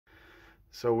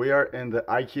So we are in the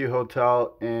IQ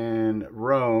Hotel in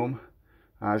Rome.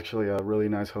 Actually, a really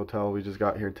nice hotel. We just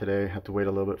got here today. Had to wait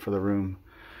a little bit for the room,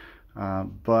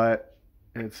 but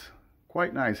it's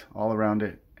quite nice all around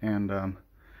it. And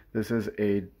this is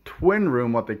a twin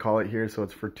room, what they call it here. So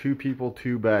it's for two people,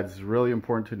 two beds. It's really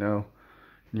important to know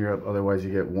in Europe. Otherwise,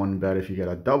 you get one bed if you get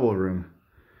a double room.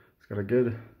 It's got a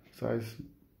good size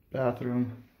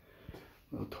bathroom,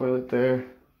 little toilet there.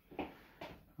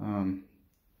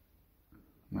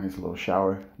 Nice little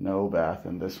shower, no bath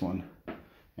in this one.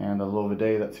 And a little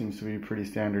bidet that seems to be pretty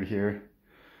standard here.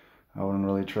 I wouldn't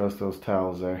really trust those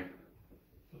towels there.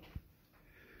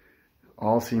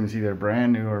 All seems either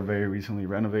brand new or very recently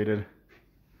renovated.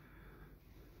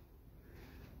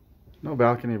 No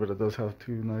balcony, but it does have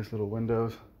two nice little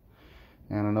windows.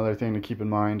 And another thing to keep in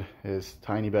mind is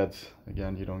tiny beds.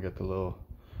 Again, you don't get the little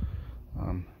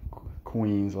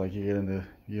queens like you get in the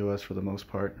US for the most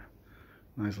part.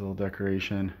 Nice little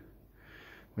decoration.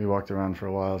 We walked around for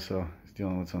a while, so he's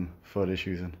dealing with some foot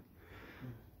issues and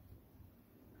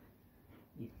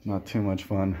not too much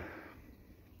fun.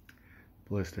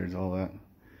 Blisters, all that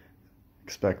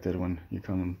expected when you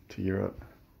come to Europe.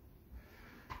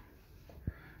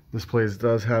 This place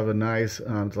does have a nice,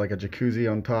 it's like a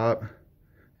jacuzzi on top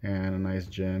and a nice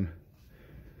gym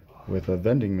with a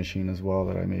vending machine as well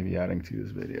that I may be adding to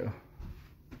this video.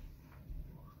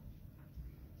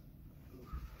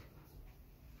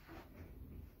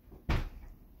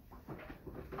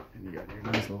 You got your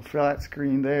nice little flat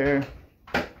screen there.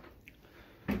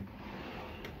 Your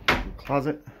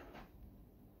closet.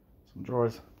 Some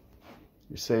drawers.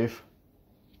 Your safe.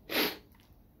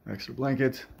 Extra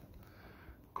blankets.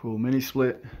 Cool mini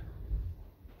split.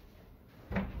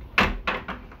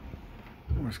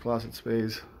 More closet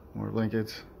space. More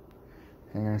blankets.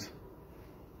 Hangers.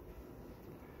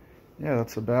 Yeah,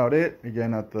 that's about it.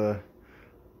 Again, at the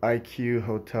IQ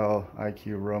Hotel,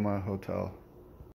 IQ Roma Hotel.